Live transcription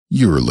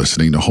You're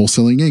listening to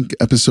Wholesaling Inc.,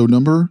 episode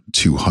number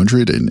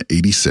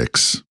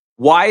 286.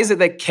 Why is it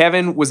that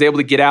Kevin was able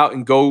to get out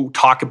and go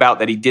talk about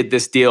that he did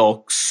this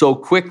deal so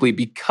quickly?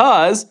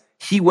 Because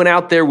he went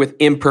out there with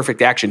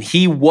imperfect action.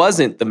 He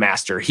wasn't the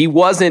master. He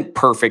wasn't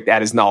perfect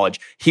at his knowledge.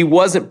 He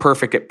wasn't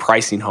perfect at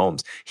pricing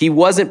homes. He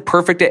wasn't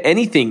perfect at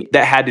anything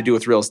that had to do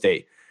with real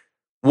estate.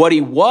 What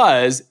he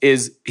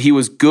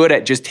was good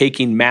at just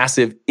taking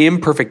massive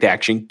imperfect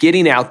action,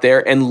 getting out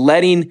there and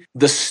letting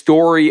the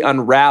story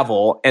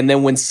unravel. And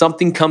then when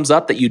something comes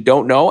up that you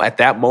don't know at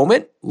that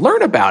moment,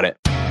 learn about it.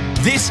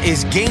 This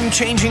is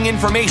game-changing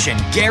information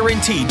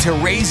guaranteed to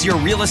raise your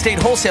real estate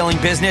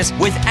wholesaling business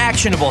with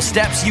actionable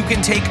steps you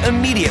can take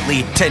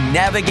immediately to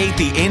navigate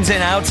the ins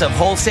and outs of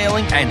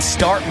wholesaling and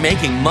start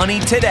making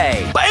money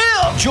today.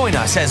 Bam! Join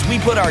us as we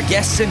put our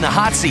guests in the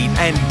hot seat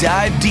and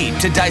dive deep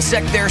to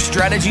dissect their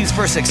strategies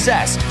for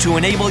success to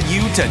enable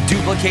you to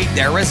duplicate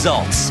their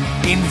results.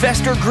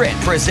 Investor Grit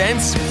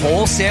presents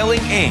Wholesaling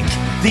Inc.,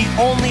 the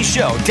only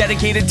show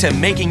dedicated to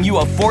making you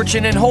a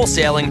fortune in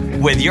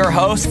wholesaling with your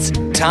hosts,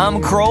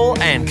 Tom Kroll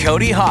and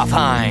Cody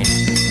Hoffine.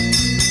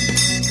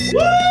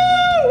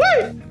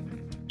 Woo-wee!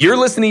 You're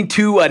listening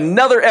to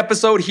another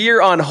episode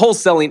here on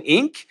Wholesaling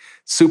Inc.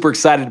 Super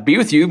excited to be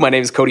with you. My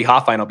name is Cody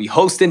Hoffine. I'll be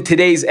hosting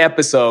today's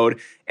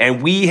episode,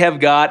 and we have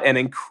got an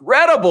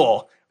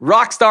incredible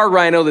rockstar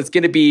rhino that's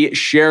going to be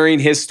sharing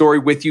his story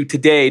with you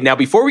today. Now,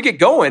 before we get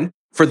going,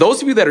 for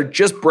those of you that are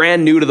just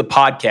brand new to the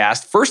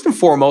podcast, first and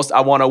foremost,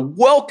 I want to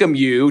welcome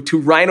you to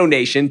Rhino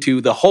Nation,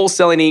 to the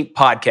Wholesaling Inc.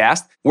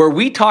 podcast, where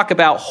we talk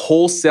about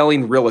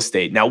wholesaling real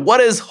estate. Now,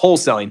 what is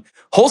wholesaling?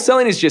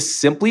 Wholesaling is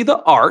just simply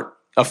the art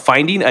of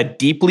finding a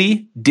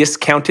deeply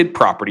discounted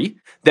property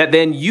that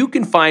then you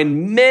can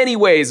find many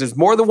ways. There's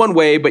more than one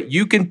way, but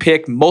you can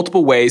pick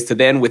multiple ways to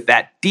then, with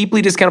that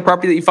deeply discounted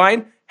property that you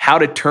find, how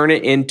to turn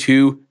it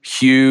into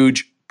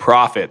huge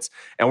profits.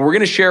 And we're going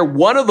to share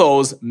one of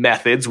those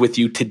methods with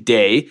you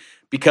today,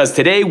 because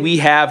today we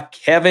have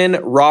Kevin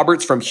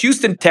Roberts from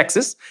Houston,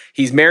 Texas.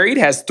 He's married,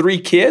 has 3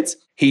 kids.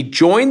 He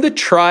joined the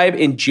tribe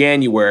in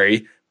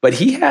January, but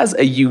he has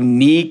a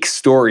unique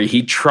story.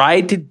 He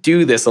tried to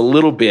do this a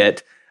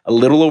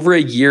little over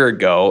a year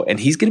ago, and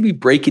he's going to be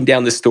breaking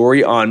down the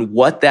story on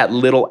what that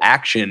little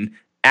action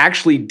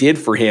actually did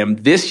for him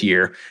this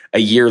year, a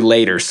year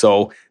later.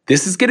 So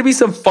this is going to be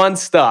some fun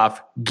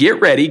stuff. Get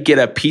ready, get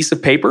a piece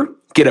of paper,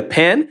 get a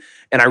pen,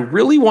 and I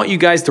really want you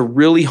guys to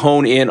really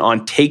hone in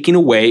on taking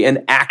away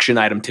an action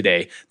item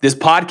today. This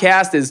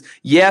podcast is,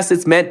 yes,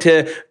 it's meant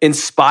to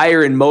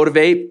inspire and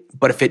motivate,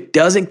 but if it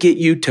doesn't get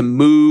you to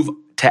move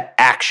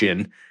to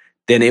action,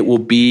 then it will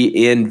be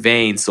in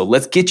vain. So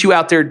let's get you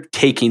out there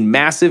taking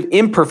massive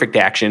imperfect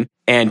action.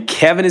 And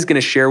Kevin is going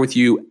to share with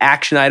you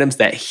action items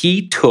that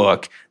he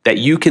took that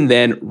you can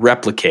then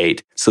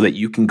replicate so that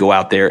you can go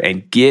out there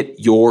and get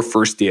your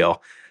first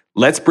deal.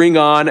 Let's bring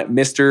on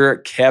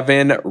Mr.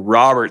 Kevin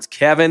Roberts.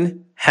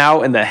 Kevin,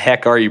 how in the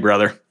heck are you,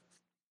 brother?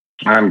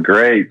 I'm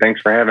great.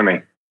 Thanks for having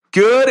me.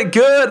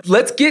 Good.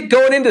 Let's get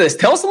going into this.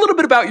 Tell us a little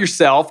bit about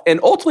yourself and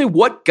ultimately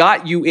what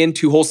got you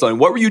into wholesaling.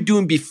 What were you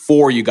doing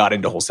before you got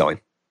into wholesaling?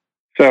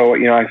 So,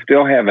 I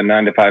still have a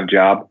 9-to-5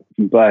 job,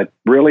 but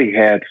really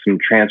had some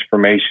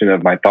transformation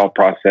of my thought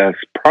process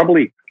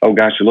probably, a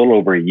little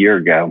over a year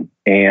ago.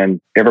 And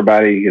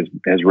everybody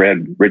has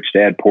read Rich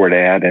Dad, Poor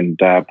Dad, and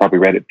probably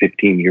read it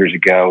 15 years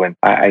ago. And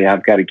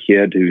I've got a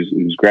kid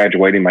who's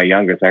graduating. My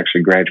youngest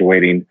actually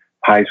graduating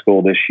high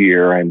school this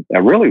year. And I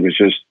really was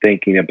just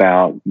thinking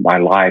about my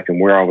life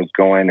and where I was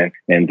going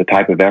and the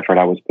type of effort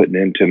I was putting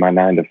into my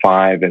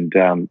 9-to-5.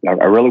 And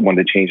I really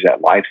wanted to change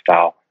that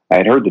lifestyle. I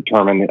had heard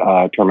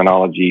the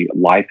terminology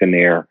life and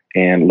air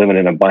and living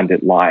an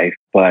abundant life,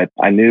 but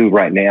I knew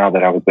right now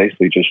that I was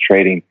basically just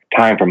trading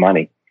time for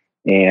money.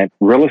 And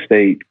real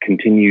estate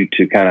continued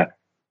to kind of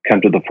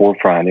come to the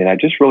forefront. And I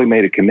just really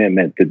made a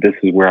commitment that this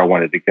is where I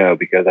wanted to go,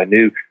 because I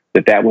knew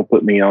that would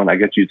put me on, I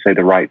guess you'd say,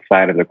 the right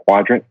side of the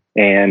quadrant.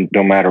 And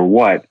no matter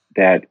what,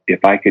 that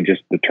if I could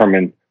just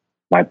determine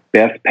my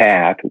best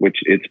path, which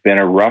it's been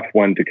a rough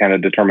one to kind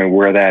of determine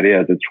where that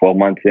is, it's 12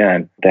 months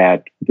in,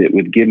 that it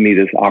would give me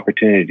this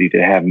opportunity to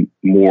have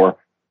more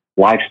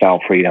lifestyle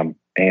freedom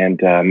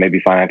and maybe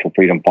financial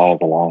freedom follows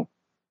along.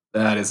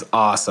 That is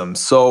awesome.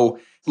 So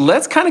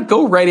let's kind of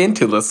go right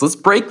into this. Let's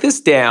break this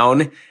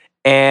down.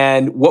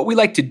 And what we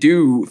like to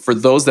do for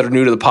those that are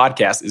new to the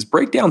podcast is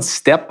break down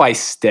step by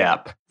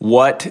step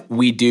what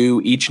we do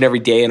each and every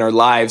day in our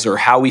lives or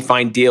how we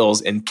find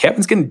deals. And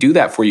Kevin's going to do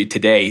that for you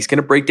today. He's going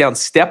to break down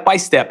step by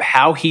step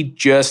how he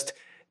just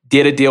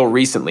did a deal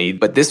recently.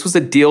 But this was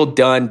a deal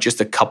done just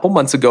a couple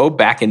months ago,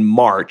 back in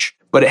March.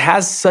 But it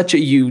has such a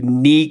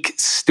unique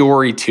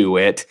story to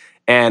it.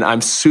 And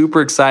I'm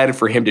super excited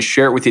for him to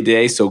share it with you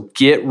today. So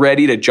get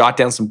ready to jot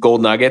down some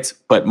gold nuggets.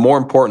 But more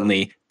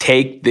importantly,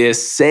 take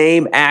this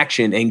same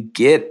action and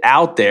get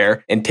out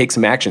there and take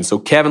some action. So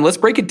Kevin, let's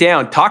break it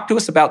down. Talk to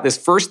us about this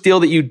first deal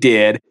that you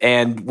did.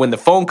 And when the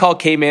phone call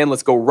came in,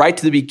 let's go right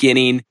to the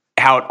beginning,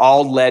 how it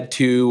all led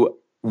to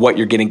what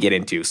you're going to get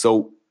into.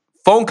 So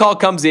phone call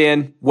comes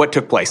in. What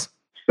took place?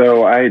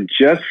 So I had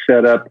just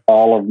set up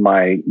all of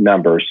my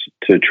numbers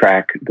to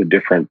track the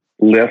different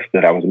lists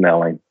that I was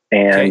mailing.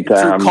 And through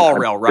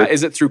CallRail, right?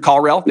 Is it through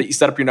CallRail that you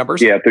set up your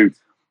numbers? Yeah, through.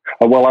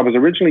 Well, I was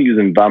originally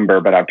using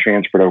Vumber, but I've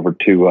transferred over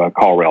to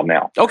CallRail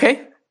now.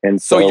 Okay. And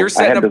so you're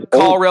setting up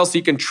CallRail so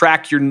you can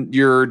track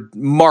your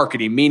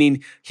marketing,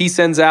 meaning he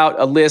sends out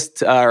a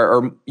list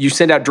or you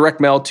send out direct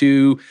mail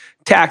to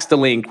tax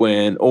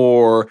delinquent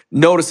or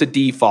notice a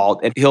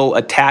default, and he'll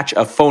attach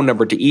a phone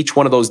number to each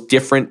one of those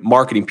different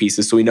marketing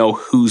pieces so we know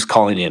who's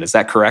calling in. Is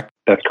that correct?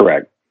 That's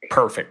correct.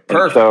 Perfect.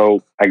 And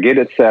so I get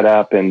it set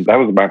up, and that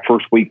was my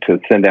first week to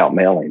send out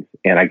mailings.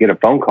 And I get a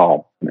phone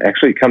call.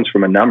 Actually, it comes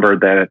from a number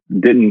that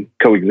didn't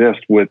coexist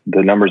with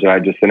the numbers that I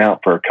just sent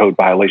out for a code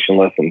violation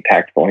list and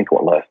tax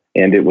delinquent list.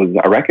 And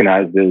I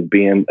recognized it as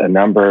being a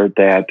number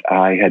that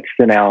I had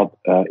sent out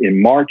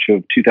in March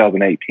of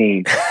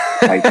 2018.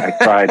 I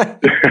tried.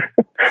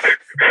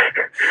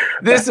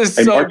 This is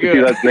in so March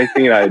good. Of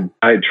 2018,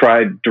 I had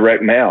tried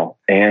direct mail,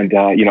 and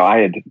I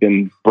had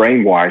been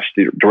brainwashed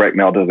that direct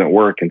mail doesn't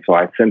work, and so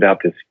I sent out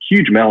this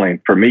huge mailing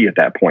for me at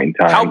that point in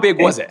time. How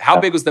big was it? How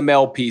big was the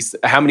mail piece?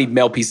 How many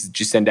mail pieces did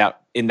you send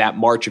out in that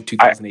March of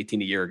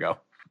 2018 a year ago?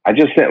 I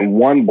just sent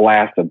one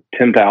blast of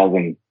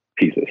 10,000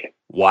 pieces.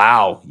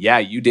 Wow. Yeah,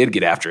 you did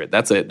get after it.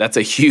 That's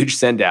a huge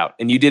send out.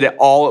 And you did it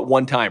all at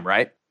one time,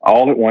 right?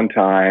 All at one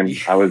time.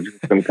 I was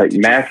going to take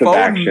massive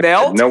action. I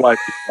had no idea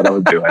what I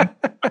was doing.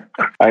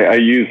 I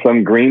used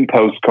some green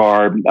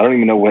postcard. I don't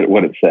even know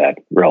what it said,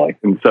 really.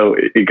 And so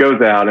it goes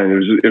out, and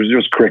it was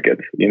just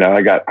crickets.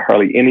 I got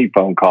hardly any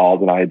phone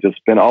calls, and I had just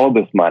spent all of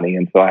this money.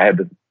 And so I had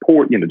this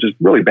poor, just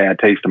really bad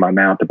taste in my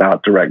mouth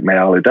about direct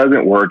mail. It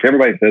doesn't work.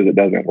 Everybody says it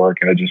doesn't work,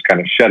 and I just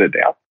kind of shut it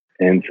down.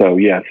 And so,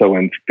 so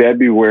in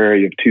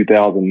February of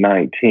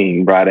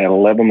 2019, right at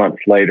 11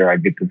 months later, I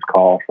get this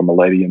call from a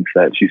lady and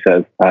she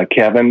says,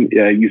 Kevin,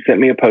 you sent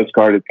me a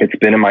postcard. It's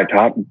been in my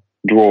top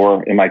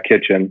drawer in my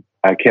kitchen.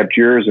 I kept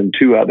yours and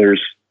two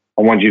others.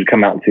 I wanted you to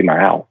come out and see my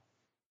house.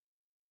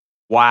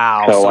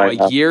 Wow. So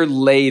a year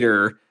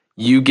later,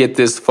 you get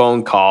this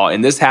phone call,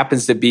 and this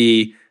happens to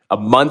be a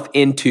month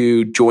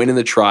into joining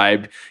the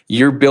tribe.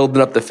 You're building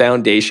up the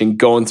foundation,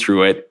 going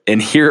through it, and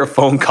here a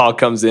phone call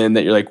comes in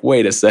that you're like,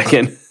 wait a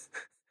second.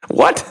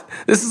 What?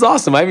 This is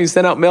awesome. I haven't even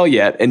sent out mail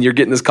yet, and you're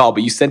getting this call,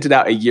 but you sent it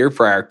out a year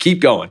prior.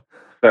 Keep going.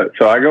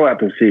 So I go out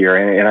to see her,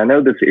 and I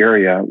know this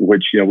area,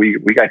 which we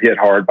got hit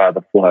hard by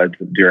the floods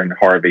during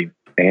Harvey,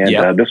 and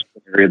this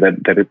area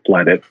that had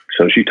flooded.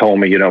 So she told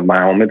me,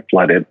 my home had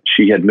flooded.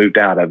 She had moved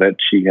out of it.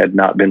 She had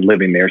not been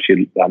living there.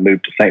 She had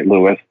moved to St.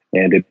 Louis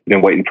and had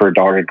been waiting for her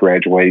daughter to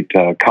graduate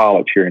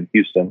college here in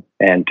Houston,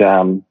 and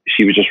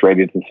she was just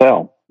ready to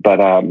sell.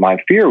 But my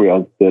fear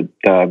was that,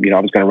 I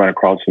was going to run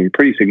across some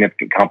pretty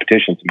significant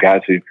competition, some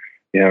guys who,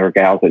 or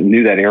gals that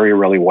knew that area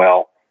really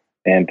well.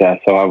 And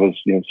so I was,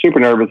 super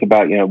nervous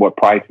about, what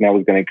pricing I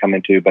was going to come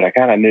into. But I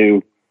kind of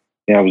knew,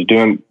 I was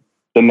doing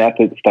the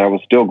methods that I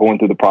was still going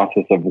through the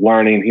process of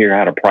learning here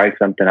how to price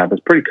something. I was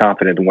pretty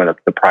confident in what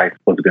the price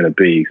was going to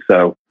be.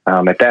 So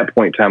at that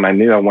point in time, I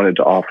knew I wanted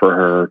to offer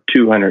her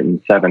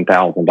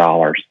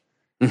 $207,000.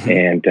 Mm-hmm.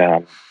 And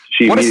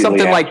what does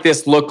something like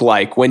this look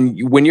like when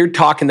you're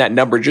talking that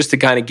number, just to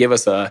kind of give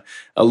us a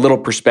little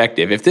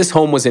perspective? If this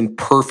home was in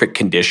perfect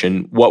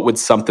condition, what would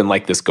something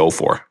like this go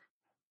for?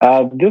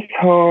 This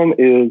home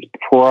is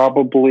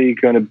probably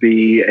going to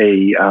be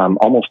a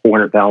almost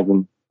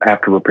 $400,000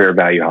 after repair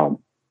value home.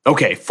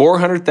 Okay,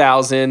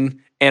 $400,000.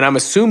 And I'm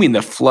assuming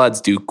the floods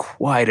do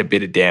quite a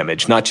bit of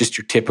damage, not just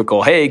your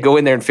typical, hey, go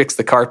in there and fix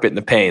the carpet and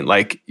the paint.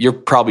 Like, you're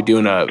probably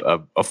doing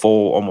a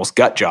full, almost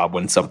gut job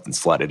when something's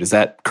flooded. Is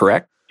that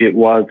correct? It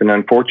was, and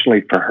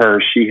unfortunately for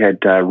her, she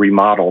had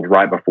remodeled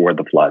right before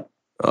the flood.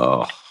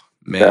 Oh,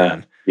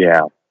 man.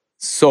 Yeah.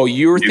 So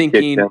you're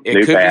thinking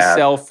it could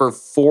sell for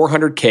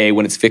 $400K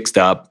when it's fixed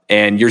up,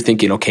 and you're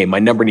thinking, okay, my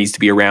number needs to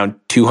be around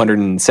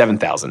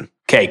 $207,000.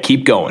 Okay,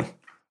 keep going.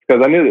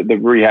 Because I knew that the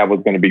rehab was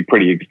going to be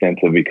pretty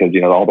extensive because,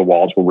 all the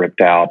walls were ripped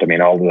out. I mean,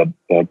 all the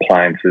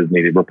appliances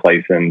needed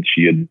replacing.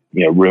 She had,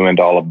 ruined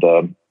all of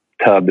the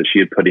tub that she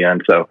had put in.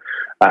 So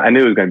I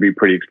knew it was going to be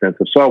pretty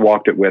expensive. So I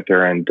walked it with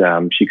her, and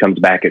she comes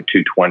back at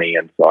 $220,000.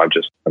 And so I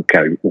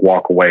kind of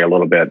walk away a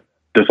little bit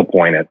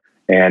disappointed.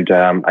 And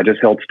I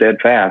just held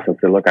steadfast. I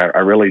said, look, I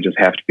really just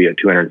have to be at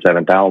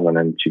 $207,000.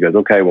 And she goes,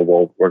 okay,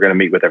 well, we're going to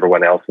meet with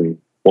everyone else and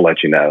we'll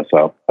let you know.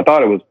 So I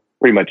thought it was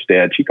pretty much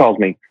dead. She calls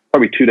me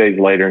probably 2 days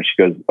later and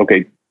she goes,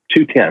 okay,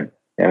 $210,000.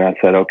 And I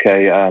said,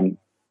 okay, how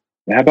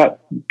about,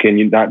 can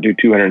you not do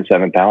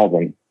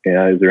 $207,000?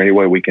 Is there any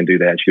way we can do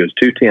that? She goes,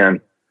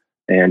 $210,000.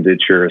 And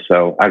it's yours.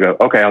 So I go,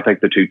 okay, I'll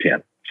take the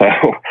 $210,000. So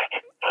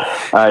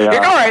all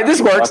right, this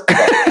works.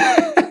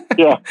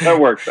 Yeah, that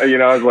works. I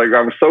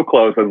was so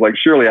close. I was like,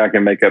 surely I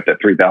can make up that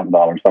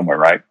 $3,000 somewhere,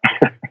 right?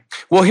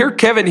 Well,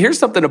 Kevin, here's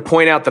something to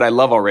point out that I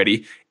love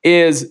already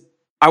is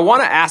I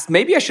want to ask,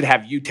 maybe I should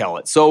have you tell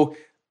it. So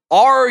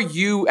are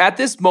you, at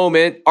this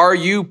moment, are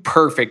you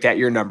perfect at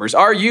your numbers?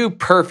 Are you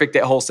perfect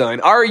at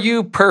wholesaling? Are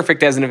you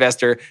perfect as an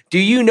investor? Do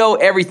you know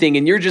everything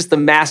and you're just the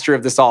master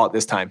of this all at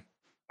this time?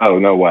 Oh,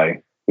 no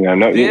way.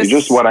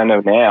 Just what I know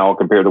now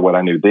compared to what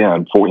I knew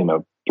then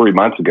 3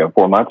 months ago,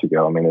 4 months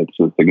ago. I mean, it's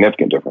a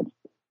significant difference.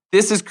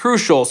 This is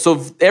crucial.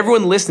 So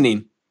everyone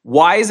listening,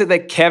 why is it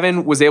that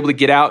Kevin was able to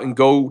get out and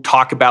go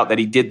talk about that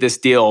he did this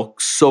deal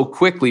so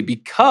quickly?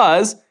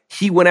 Because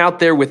he went out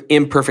there with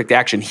imperfect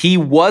action. He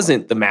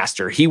wasn't the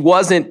master. He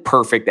wasn't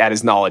perfect at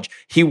his knowledge.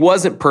 He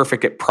wasn't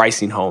perfect at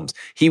pricing homes.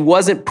 He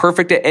wasn't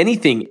perfect at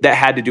anything that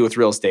had to do with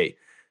real estate.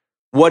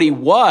 What he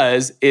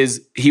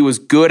was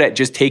good at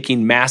just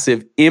taking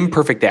massive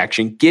imperfect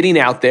action, getting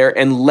out there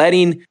and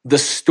letting the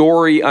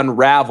story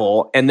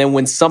unravel. And then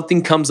when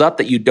something comes up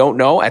that you don't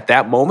know at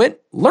that moment,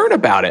 learn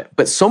about it.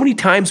 But so many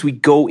times we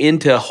go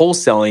into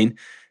wholesaling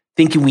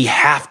thinking we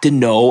have to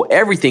know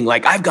everything.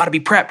 Like, I've got to be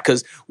prepped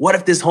because what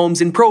if this home's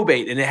in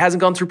probate and it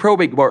hasn't gone through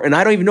probate before and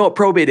I don't even know what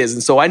probate is.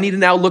 And so I need to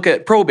now look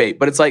at probate.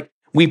 But it's like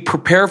we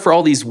prepare for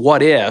all these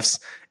what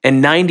ifs.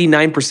 And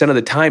 99% of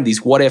the time,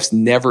 these what ifs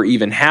never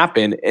even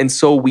happen. And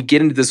so we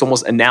get into this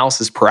almost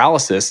analysis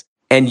paralysis.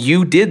 And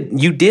you didn't.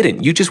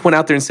 You just went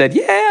out there and said,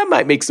 yeah, I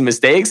might make some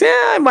mistakes. Yeah,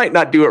 I might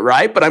not do it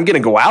right, but I'm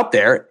going to go out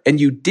there. And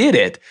you did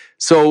it.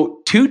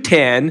 So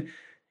 210,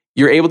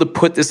 you're able to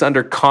put this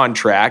under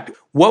contract.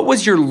 What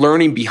was your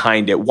learning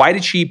behind it? Why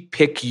did she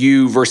pick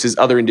you versus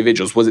other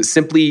individuals? Was it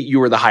simply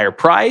you were the higher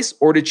price,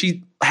 or did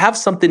she have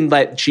something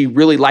that she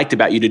really liked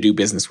about you to do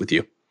business with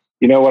you?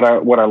 You know, what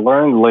I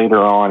learned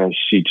later on is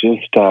she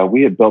just,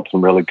 we had built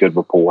some really good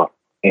rapport,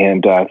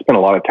 and I spent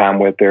a lot of time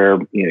with her.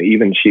 You know,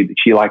 even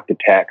she liked to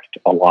text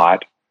a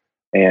lot.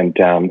 And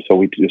so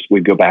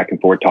we'd go back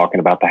and forth talking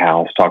about the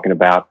house, talking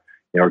about,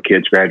 our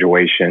kids'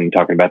 graduation,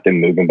 talking about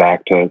them moving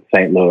back to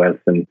St. Louis.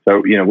 And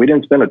so, we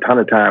didn't spend a ton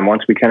of time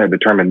once we kind of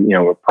determined,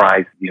 a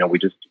price,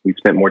 we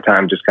spent more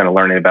time just kind of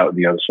learning about,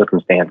 the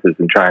circumstances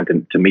and trying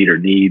to meet her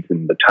needs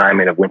and the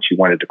timing of when she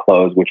wanted to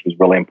close, which was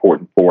really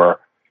important for her.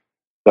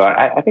 So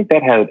I think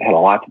that had a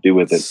lot to do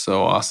with it.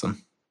 So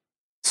awesome.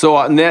 So,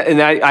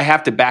 I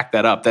have to back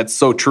that up. That's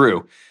so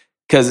true.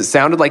 Because it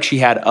sounded like she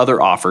had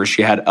other offers.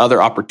 She had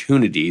other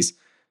opportunities.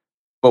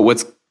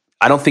 But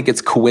I don't think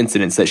it's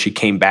coincidence that she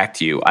came back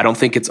to you. I don't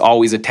think it's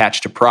always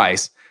attached to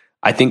price.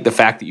 I think the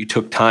fact that you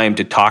took time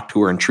to talk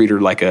to her and treat her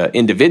like an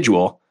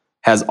individual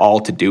has all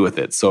to do with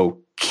it. So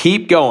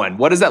keep going.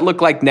 What does that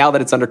look like now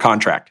that it's under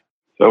contract?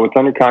 So it's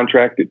under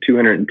contract at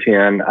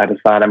 $210. I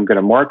decide I'm going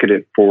to market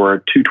it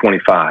for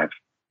 $225.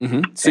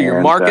 Mm-hmm. So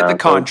you market the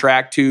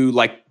contract to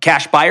like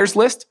cash buyers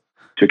list?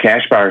 To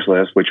cash buyers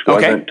list, which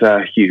wasn't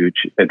huge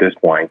at this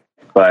point.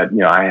 But,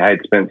 I had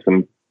spent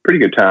some pretty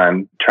good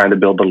time trying to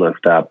build the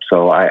list up.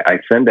 So I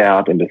send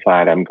out and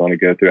decide I'm going to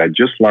go through. I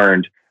just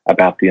learned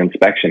about the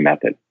inspection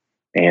method.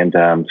 And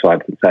so I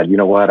decided, you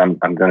know what, I'm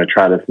going to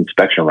try this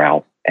inspection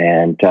route.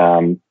 And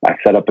I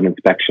set up an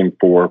inspection it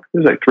was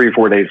like 3 or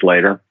 4 days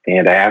later.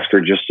 And I asked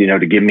her just,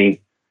 to give me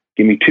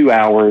 2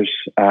 hours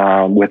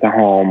with a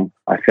home.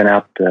 I sent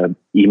out the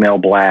email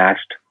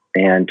blast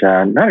and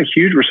not a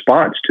huge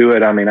response to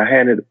it. I mean, I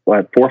had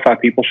 4 or 5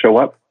 people show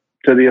up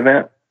to the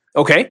event.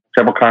 Okay.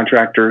 Several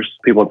contractors,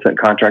 people had sent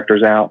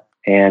contractors out,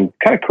 and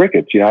kind of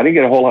crickets. I didn't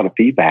get a whole lot of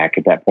feedback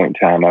at that point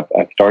in time.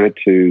 I started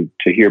to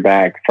hear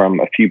back from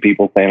a few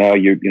people saying, "Oh,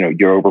 you're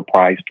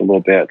overpriced a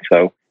little bit."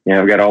 So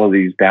I've got all of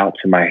these doubts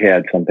in my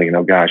head. So I'm thinking,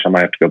 "Oh gosh, I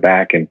might have to go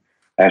back and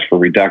ask for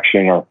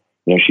reduction, or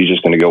she's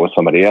just going to go with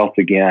somebody else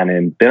again."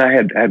 And then I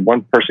had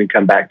one person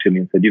come back to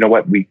me and said, "You know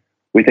what? We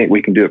think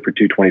we can do it for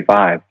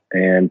 $225."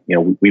 And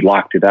we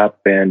locked it up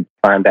and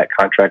signed that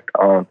contract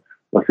on,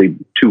 let's see,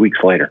 2 weeks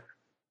later.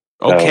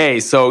 Okay,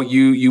 so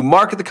you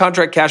market the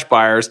contract cash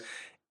buyers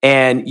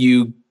and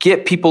you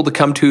get people to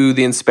come to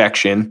the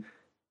inspection.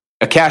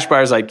 A cash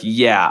buyer's like,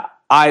 yeah,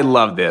 I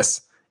love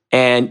this.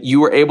 And you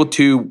were able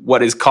to,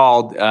 what is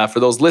called, for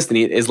those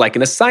listening, is like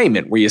an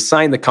assignment where you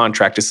assign the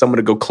contract to someone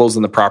to go close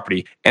on the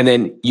property. And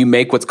then you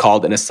make what's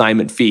called an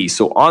assignment fee.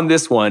 So on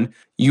this one,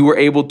 you were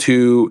able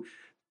to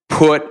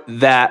put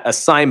that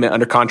assignment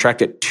under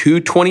contract at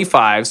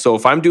 $225. So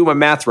if I'm doing my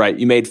math right,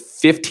 you made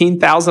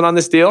 $15,000 on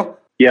this deal?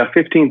 Yeah,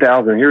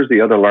 $15,000. Here's the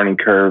other learning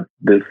curve.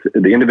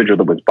 The individual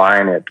that was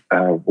buying it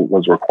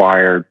was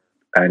required,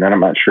 and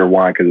I'm not sure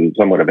why, because it was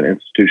somewhat of an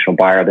institutional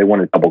buyer. They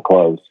wanted double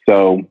close.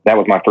 So that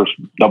was my first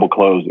double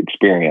close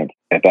experience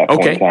at that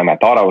point in time. I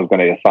thought I was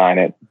going to assign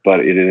it, but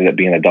it ended up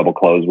being a double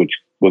close, which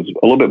was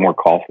a little bit more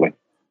costly.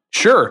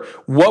 Sure.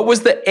 What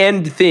was the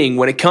end thing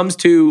when it comes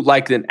to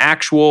like an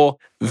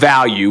actual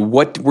value?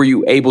 What were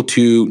you able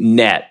to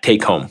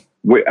take home?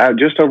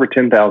 Just over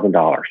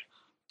 $10,000.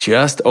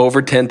 Just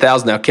over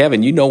 $10,000. Now,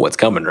 Kevin, you know what's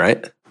coming,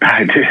 right?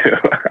 I do.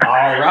 All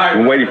right.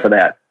 I'm waiting for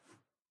that.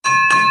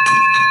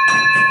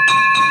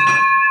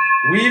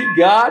 We've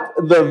got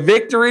the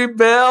victory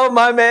bell,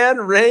 my man,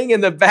 ring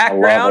in the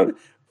background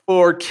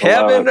for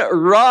Kevin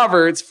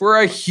Roberts for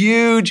a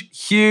huge,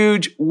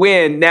 huge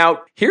win.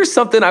 Now, here's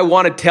something I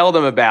want to tell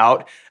them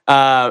about,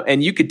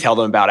 and you could tell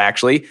them about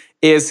actually,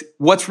 is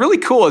what's really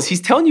cool is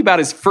he's telling you about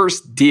his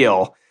first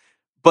deal.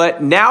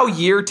 But now,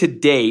 year to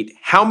date,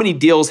 how many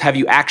deals have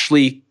you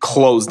actually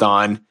closed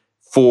on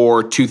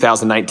for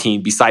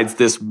 2019 besides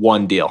this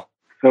one deal?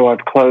 So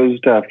I've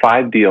closed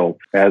 5 deals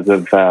as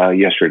of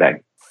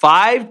yesterday.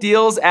 5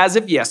 deals as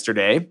of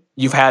yesterday.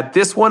 You've had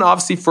this one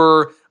obviously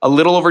for a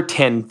little over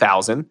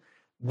 10,000.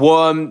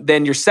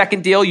 Then your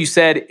second deal, you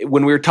said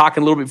when we were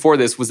talking a little bit before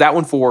this, was that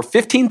one for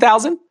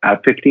 15,000?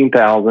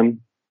 15,000.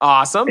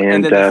 Awesome.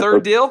 And then the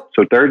third deal?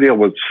 So third deal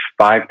was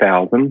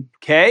 5,000.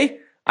 Okay.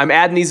 I'm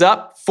adding these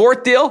up.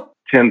 Fourth deal?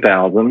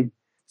 10,000.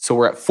 So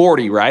we're at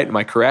 40, right? Am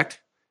I correct?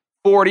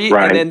 40.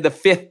 Right. And then the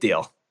fifth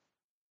deal.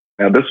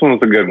 Now this one was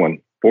a good one.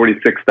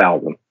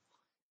 46,000.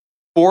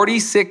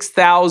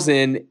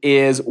 46,000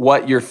 is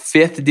what your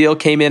fifth deal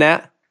came in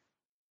at?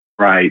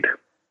 Right.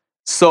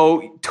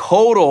 So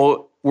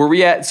total, were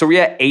we at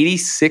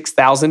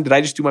 86,000? Did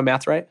I just do my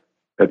math right?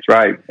 That's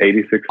right.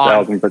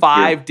 86,000 on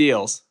 5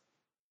 deals.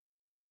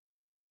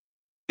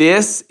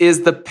 This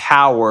is the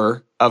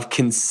power of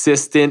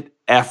consistent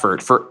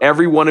effort for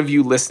every one of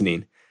you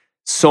listening.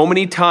 So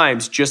many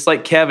times, just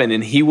like Kevin,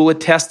 and he will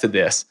attest to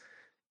this,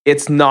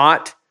 it's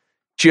not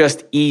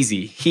just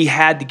easy. He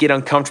had to get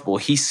uncomfortable.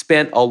 He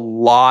spent a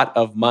lot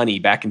of money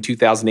back in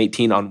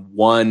 2018 on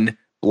one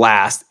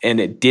blast, and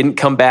it didn't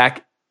come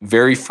back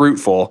very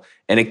fruitful,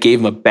 and it gave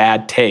him a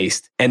bad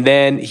taste. And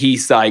then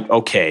he's like,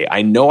 okay,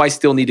 I know I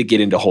still need to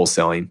get into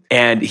wholesaling.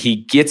 And he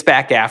gets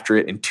back after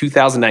it in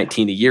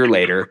 2019, a year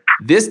later.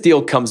 This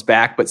deal comes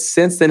back, but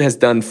since then has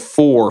done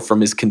 4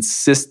 from his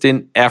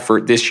consistent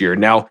effort this year.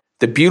 Now,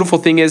 the beautiful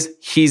thing is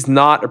he's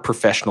not a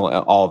professional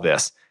at all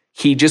this.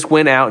 He just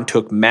went out and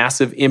took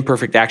massive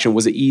imperfect action.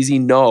 Was it easy?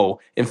 No.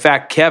 In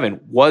fact, Kevin,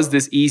 was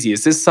this easy?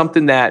 Is this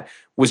something that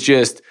was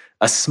just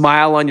a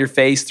smile on your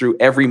face through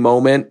every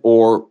moment,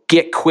 or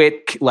get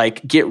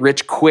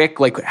rich quick?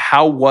 Like,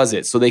 how was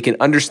it so they can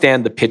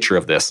understand the picture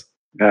of this?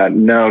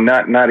 No,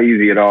 not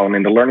easy at all. I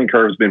mean, the learning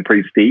curve has been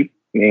pretty steep.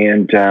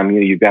 And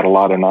you've got a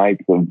lot of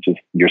nights of just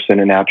you're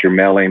sending out your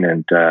mailing,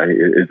 and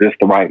is this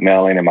the right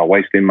mailing? Am I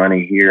wasting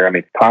money here? I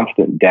mean,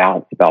 constant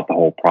doubts about the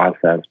whole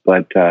process.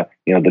 But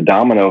the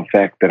domino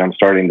effect that I'm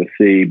starting to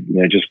see,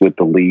 just with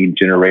the lead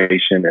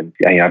generation, and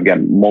I've got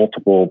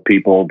multiple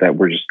people that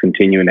we're just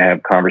continuing to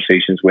have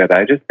conversations with.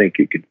 I just think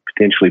it could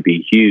potentially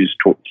be huge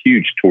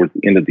towards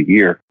the end of the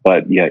year.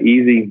 But yeah,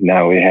 easy?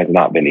 No, it has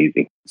not been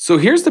easy. So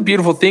here's the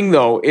beautiful thing,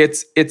 though.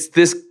 It's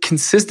this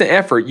consistent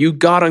effort. You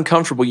got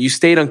uncomfortable. You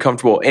stayed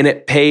uncomfortable, and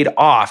it paid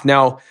off.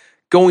 Now,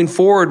 going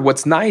forward,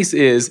 what's nice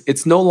is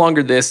it's no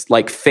longer this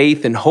like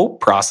faith and hope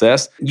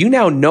process. You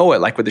now know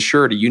it, like with the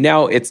surety.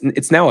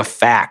 It's now a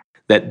fact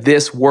that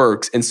this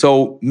works. And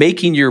so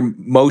making your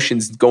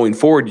motions going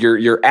forward,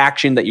 your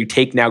action that you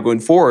take now going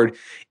forward,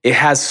 it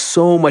has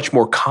so much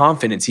more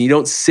confidence. And you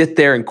don't sit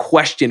there and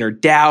question or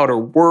doubt or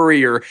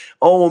worry or,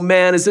 oh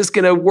man, is this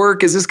going to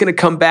work? Is this going to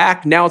come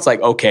back? Now it's like,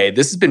 okay,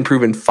 this has been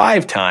proven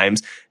 5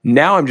 times.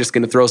 Now I'm just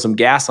going to throw some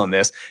gas on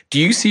this. Do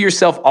you see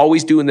yourself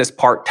always doing this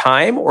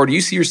part-time, or do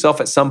you see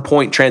yourself at some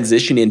point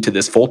transitioning into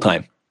this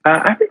full-time?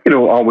 I think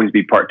it'll always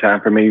be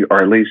part-time for me,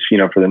 or at least,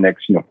 for the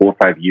next, 4 or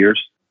 5 years.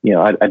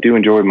 I do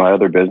enjoy my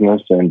other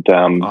business, and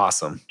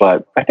awesome.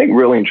 But I think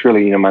really and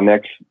truly, my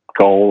next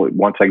goal,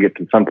 once I get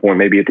to some point,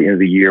 maybe at the end of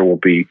the year, will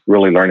be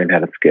really learning how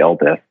to scale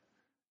this.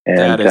 And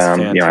that is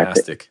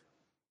fantastic.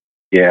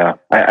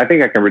 I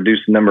think I can reduce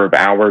the number of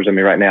hours. I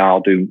mean, right now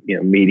I'll do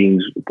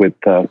meetings with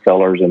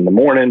sellers in the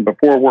morning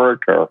before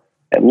work, or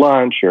at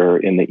lunch, or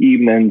in the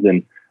evenings,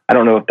 and I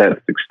don't know if that's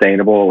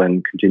sustainable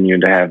and continuing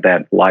to have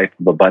that life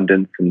of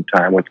abundance and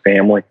time with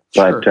family.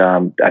 Sure. But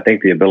I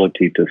think the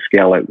ability to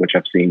scale it, which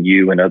I've seen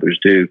you and others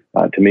do,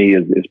 to me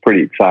is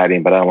pretty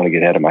exciting. But I don't want to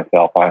get ahead of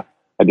myself. I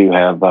do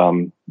have,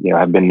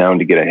 I've been known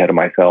to get ahead of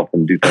myself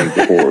and do things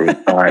before it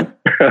was time.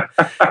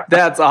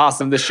 That's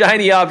awesome. The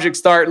shiny objects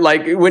start,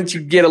 like, once you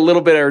get a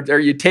little bit or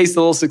you taste a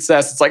little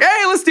success, it's like,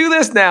 hey, let's do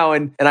this now.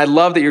 And I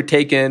love that you're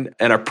taking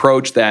an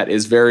approach that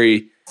is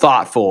very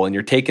thoughtful, and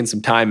you're taking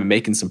some time and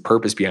making some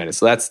purpose behind it.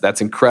 So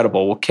that's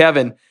incredible. Well,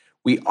 Kevin,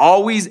 we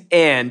always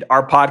end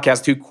our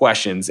podcast 2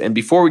 questions. And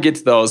before we get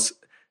to those,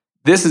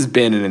 this has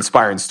been an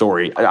inspiring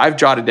story. I've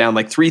jotted down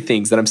like 3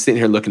 things that I'm sitting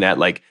here looking at,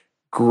 like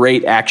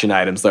great action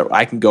items that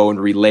I can go and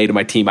relay to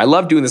my team. I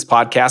love doing this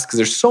podcast because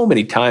there's so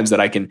many times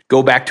that I can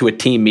go back to a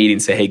team meeting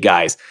and say, hey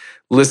guys,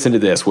 listen to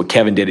this, what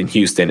Kevin did in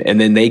Houston.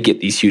 And then they get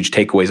these huge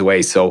takeaways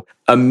away. So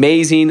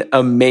amazing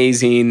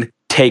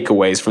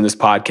takeaways from this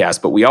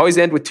podcast. But we always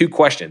end with 2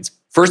 questions.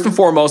 First and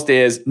foremost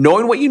is,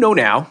 knowing what you know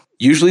now,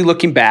 usually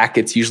looking back,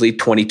 it's usually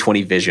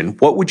 2020 vision.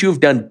 What would you have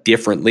done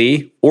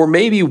differently? Or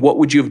maybe what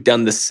would you have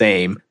done the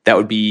same that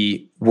would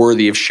be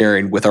worthy of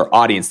sharing with our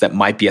audience that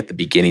might be at the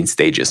beginning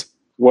stages?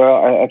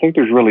 Well, I think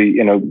there's really,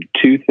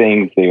 2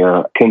 things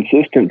there.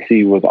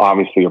 Consistency was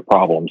obviously a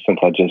problem since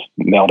I just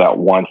mailed out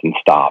once and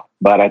stopped.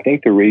 But I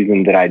think the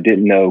reason that I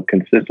didn't know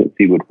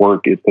consistency would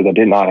work is because I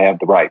did not have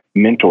the right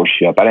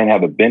mentorship. I didn't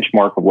have a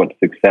benchmark of what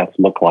success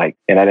looked like.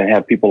 And I didn't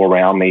have people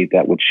around me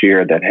that would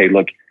share that, hey,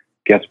 look,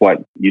 guess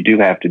what? You do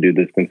have to do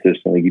this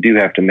consistently. You do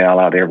have to mail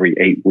out every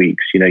 8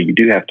 weeks. You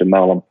do have to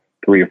mail them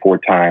 3 or 4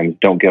 times.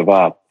 Don't give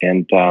up.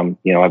 And,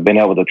 I've been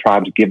able, the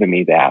tribe's given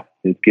me that.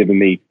 It's given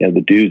me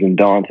the do's and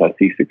don'ts. I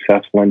see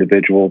successful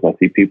individuals. I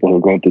see people who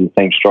are going through the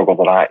same struggle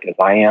as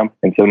I am.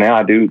 And so now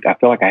I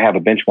feel like I have a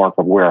benchmark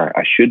of where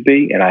I should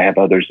be, and I have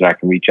others that I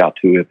can reach out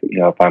to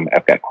if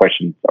I've got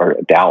questions or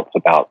doubts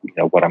about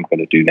what I'm going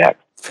to do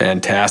next.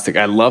 Fantastic.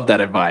 I love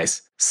that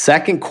advice.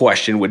 Second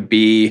question would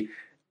be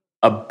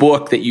a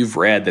book that you've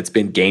read that's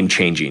been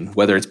game-changing,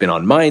 whether it's been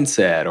on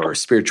mindset or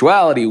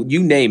spirituality,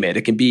 you name it.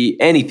 It can be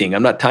anything.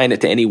 I'm not tying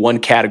it to any one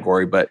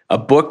category, but a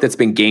book that's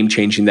been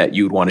game-changing that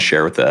you would want to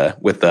share with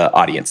the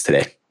audience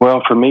today.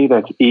 Well, for me,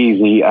 that's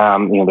easy.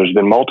 There's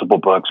been multiple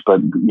books,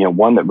 but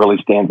one that really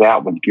stands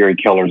out with Gary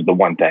Keller's The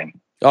One Thing.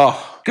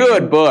 Oh,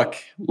 good book.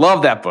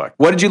 Love that book.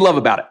 What did you love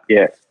about it?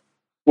 Yeah.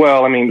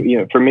 Well,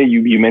 for me,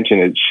 you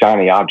mentioned it's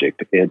shiny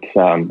object. It's,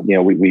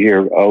 we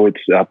hear,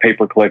 it's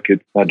pay-per-click,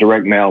 it's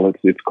direct mail,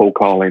 it's cold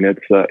calling,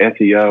 it's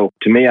SEO.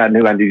 To me, I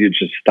knew I needed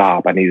to just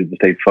stop. I needed to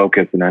stay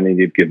focused, and I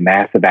needed to give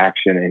massive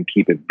action and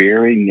keep it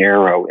very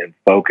narrow and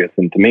focused.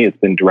 And to me, it's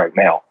been direct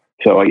mail.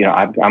 So,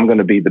 I'm going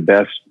to be the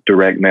best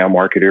direct mail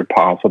marketer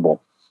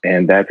possible.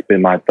 And that's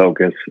been my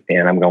focus.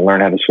 And I'm going to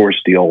learn how to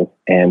source deals.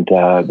 And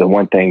The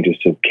One Thing just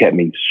has kept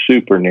me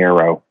super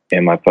narrow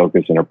in my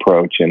focus and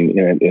approach.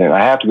 And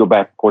I have to go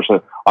back, of course,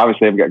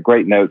 obviously I've got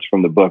great notes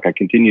from the book. I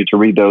continue to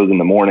read those in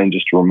the morning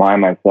just to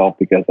remind myself,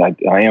 because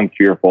I am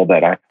fearful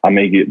that I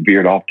may get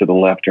veered off to the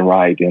left and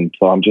right. And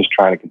so I'm just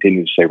trying to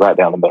continue to stay right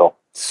down the middle.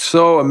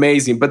 So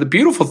amazing. But the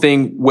beautiful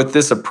thing with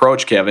this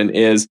approach, Kevin,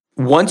 is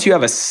once you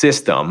have a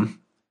system,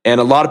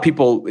 and a lot of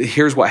people,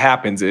 here's what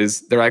happens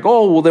is they're like,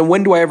 oh, well, then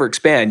when do I ever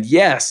expand?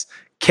 Yes,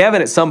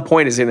 Kevin at some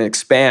point is going to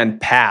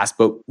expand past.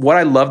 But what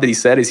I love that he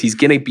said is he's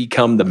going to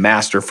become the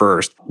master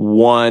first,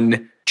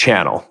 one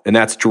channel, and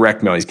that's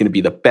direct mail. He's going to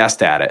be the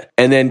best at it.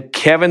 And then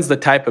Kevin's the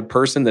type of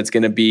person that's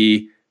going to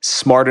be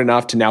smart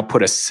enough to now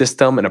put a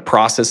system and a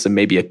process and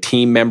maybe a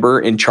team member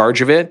in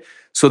charge of it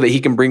so that he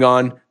can bring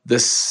on the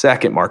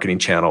second marketing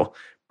channel.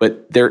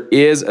 But there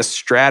is a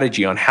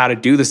strategy on how to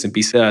do this and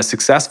be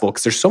successful,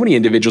 because there's so many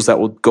individuals that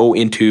will go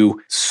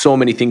into so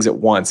many things at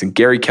once. And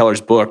Gary Keller's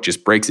book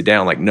just breaks it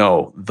down like,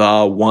 no,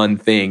 the one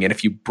thing. And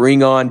if you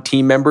bring on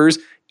team members,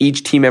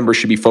 each team member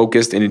should be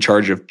focused and in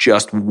charge of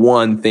just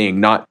one thing,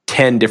 not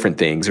 10 different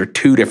things or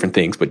 2 different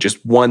things, but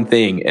just one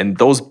thing. And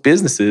those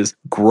businesses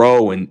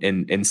grow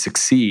and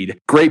succeed.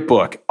 Great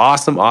book.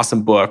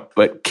 Awesome book.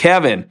 But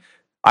Kevin,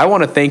 I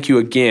want to thank you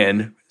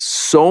again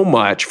so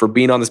much for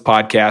being on this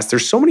podcast.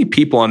 There's so many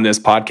people on this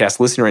podcast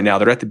listening right now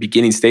that are at the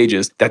beginning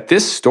stages that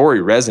this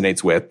story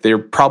resonates with. They're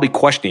probably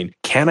questioning,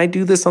 can I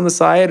do this on the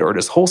side, or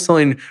does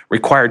wholesaling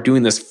require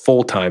doing this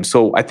full time?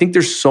 So I think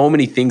there's so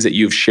many things that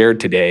you've shared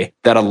today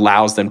that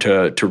allows them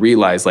to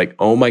realize like,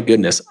 oh my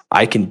goodness,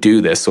 I can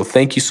do this. So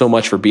thank you so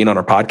much for being on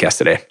our podcast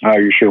today. Oh,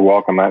 you're sure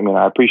welcome.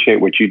 I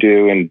appreciate what you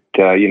do. And,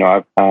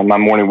 my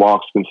morning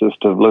walks consist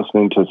of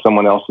listening to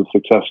someone else's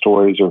success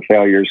stories or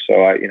failures.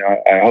 So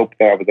I hope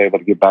that I was able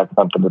to give back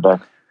something today.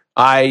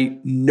 I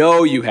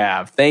know you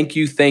have. Thank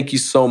you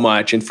so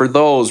much. And for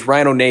those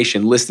Rhino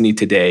Nation listening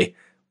today,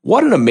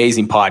 what an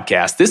amazing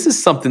podcast. This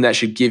is something that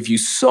should give you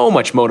so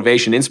much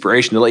motivation,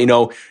 inspiration to let you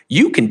know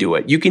you can do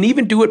it. You can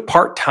even do it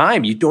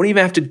part-time. You don't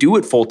even have to do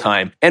it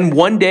full-time. And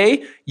one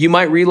day you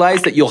might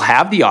realize that you'll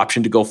have the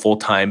option to go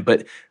full-time.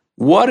 But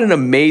what an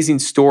amazing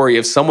story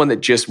of someone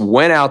that just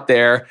went out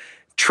there,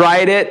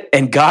 tried it,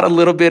 and got a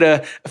little bit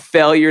of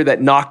failure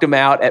that knocked him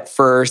out at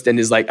first and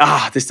is like,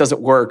 this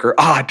doesn't work, or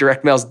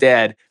direct mail's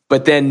dead.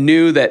 But then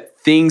knew that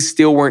things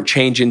still weren't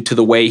changing to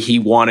the way he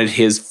wanted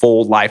his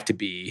full life to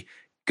be.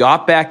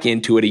 Got back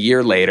into it a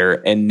year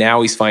later, and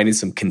now he's finding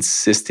some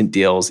consistent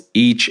deals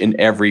each and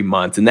every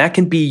month. And that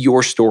can be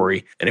your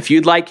story. And if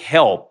you'd like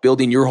help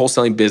building your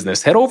wholesaling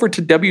business, head over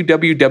to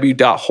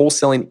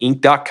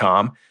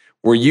www.wholesalinginc.com,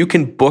 where you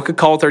can book a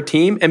call with our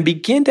team and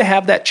begin to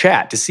have that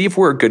chat to see if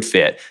we're a good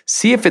fit,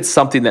 see if it's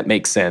something that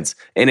makes sense.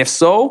 And if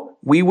so,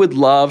 we would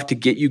love to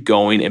get you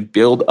going and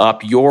build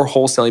up your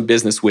wholesaling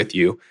business with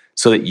you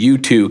so that you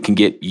too can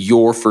get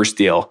your first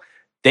deal.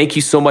 Thank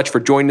you so much for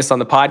joining us on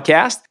the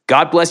podcast.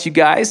 God bless you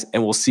guys,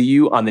 and we'll see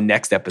you on the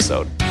next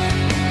episode.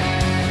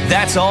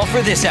 That's all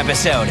for this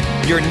episode.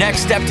 Your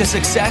next step to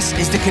success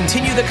is to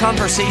continue the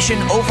conversation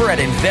over at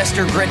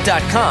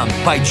investorgrit.com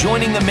by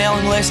joining the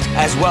mailing list,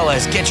 as well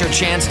as get your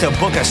chance to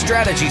book a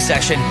strategy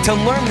session to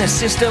learn the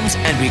systems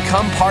and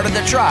become part of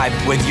the tribe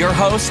with your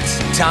hosts,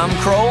 Tom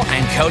Kroll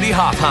and Cody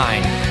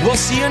Hofhine. We'll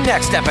see you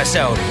next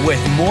episode with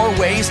more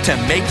ways to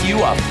make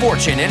you a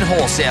fortune in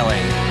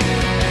wholesaling.